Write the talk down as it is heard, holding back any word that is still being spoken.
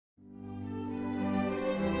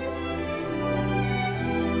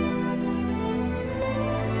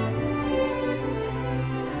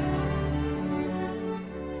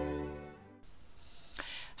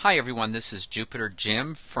Hi everyone, this is Jupiter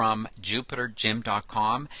Jim from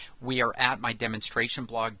jupiterjim.com. We are at my demonstration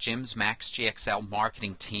blog, Jim's Max GXL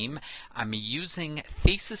Marketing Team. I'm using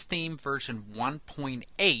Thesis Theme version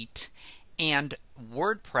 1.8 and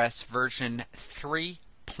WordPress version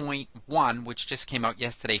 3.1, which just came out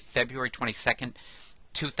yesterday, February 22nd,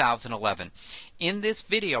 2011. In this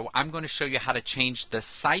video, I'm going to show you how to change the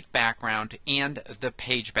site background and the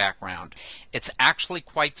page background. It's actually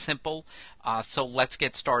quite simple, so let's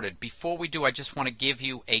get started. Before we do, I just want to give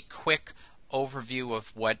you a quick overview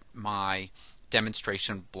of what my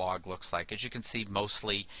demonstration blog looks like. As you can see,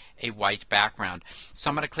 mostly a white background. So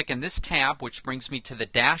I'm going to click in this tab, which brings me to the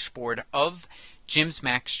dashboard of Jim's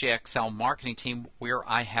Max GXL Marketing Team, where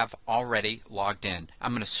I have already logged in.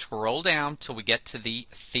 I'm going to scroll down till we get to the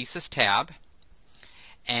Thesis tab,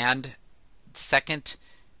 and second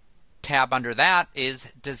tab under that is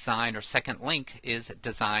Design, or second link is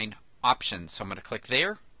Design Options. So I'm going to click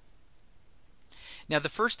there. Now the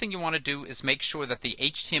first thing you want to do is make sure that the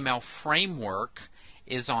HTML framework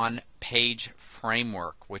is on Page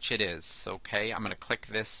Framework, which it is. Okay, I'm going to click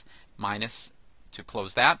this minus to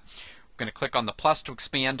close that. We're going to click on the plus to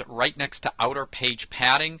expand right next to outer page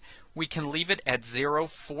padding. We can leave it at 0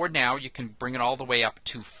 for now. You can bring it all the way up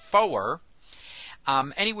to 4.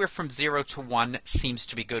 Anywhere from 0 to 1 seems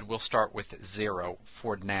to be good. We'll start with 0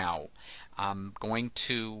 for now. I'm going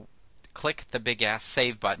to click the big ass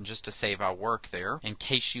save button just to save our work there in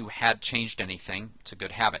case you had changed anything. It's a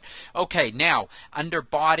good habit. Okay, now under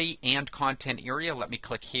body and content area, let me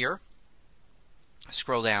click here.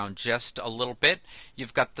 Scroll down just a little bit.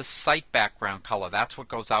 You've got the site background color. That's what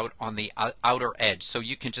goes out on the outer edge. So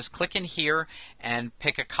you can just click in here and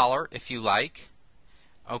pick a color if you like.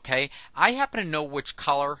 Okay, I happen to know which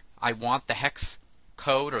color I want, the hex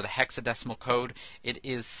code or the hexadecimal code. It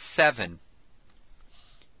is 7C57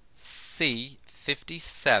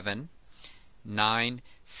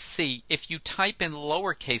 9C. If you type in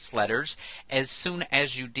lowercase letters, as soon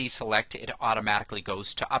as you deselect, it automatically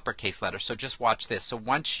goes to uppercase letters. So just watch this. So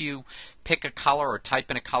once you pick a color or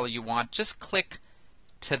type in a color you want, just click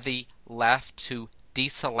to the left to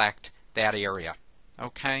deselect that area.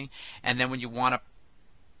 Okay? And then when you want to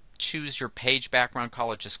choose your page background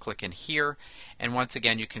color, just click in here, and once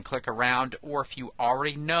again you can click around, or if you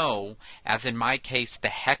already know, as in my case, the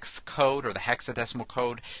hex code or the hexadecimal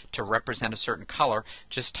code to represent a certain color,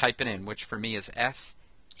 just type it in, which for me is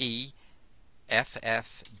FEFFD9er,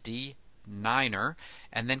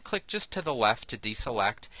 and then click just to the left to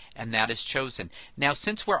deselect, and that is chosen. Now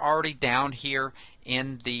since we're already down here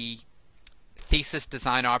in the Thesis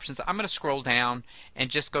design options, I'm going to scroll down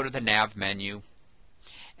and just go to the nav menu.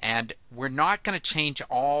 And we're not going to change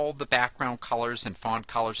all the background colors and font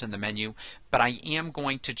colors in the menu, but I am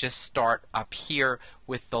going to just start up here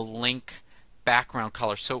with the link background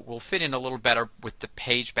color, so it will fit in a little better with the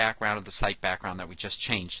page background and the site background that we just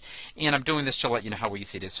changed. And I'm doing this to let you know how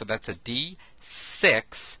easy it is. So that's a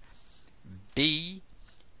D6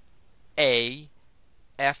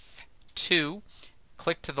 BAF2.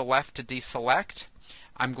 Click to the left to deselect.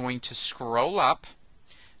 I'm going to scroll up,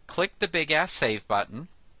 click the big ass save button.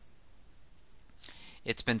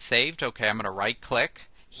 It's been saved. Okay, I'm going to right click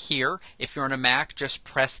here. If you're on a Mac, just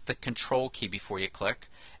press the control key before you click,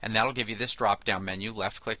 and that'll give you this drop down menu.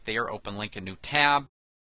 Left click there, open link, a new tab.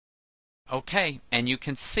 Okay, and you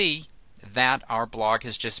can see that our blog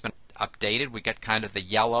has just been updated. We got kind of the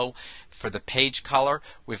yellow for the page color.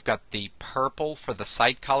 We've got the purple for the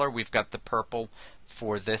site color. We've got the purple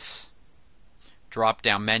for this drop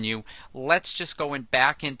down menu. Let's just go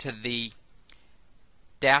back into the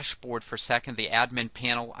dashboard for a second, the admin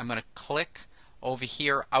panel. I'm going to click over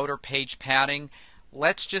here, outer page padding.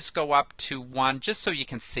 Let's just go up to 1 just so you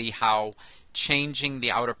can see how changing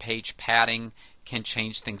the outer page padding can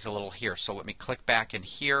change things a little here. So let me click back in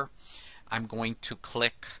here. I'm going to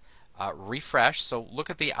click refresh. So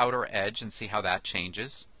look at the outer edge and see how that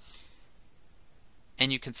changes.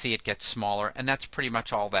 And you can see it gets smaller, and that's pretty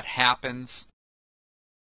much all that happens.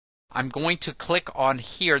 I'm going to click on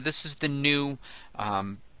here. This is the new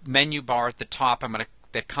menu bar at the top.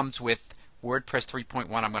 That comes with WordPress 3.1.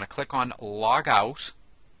 I'm going to click on Log Out,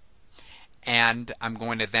 and I'm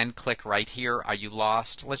going to then click right here. Are you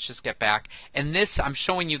lost? Let's just get back. And this, I'm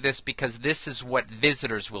showing you this because this is what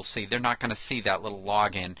visitors will see. They're not going to see that little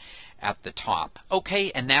login at the top.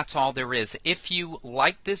 Okay, and that's all there is. If you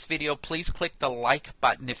like this video, please click the like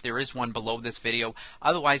button if there is one below this video.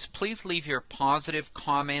 Otherwise, please leave your positive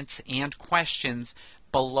comments and questions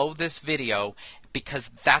below this video, because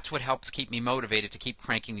that's what helps keep me motivated to keep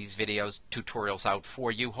cranking these tutorials out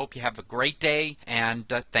for you. Hope you have a great day, and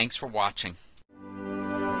thanks for watching.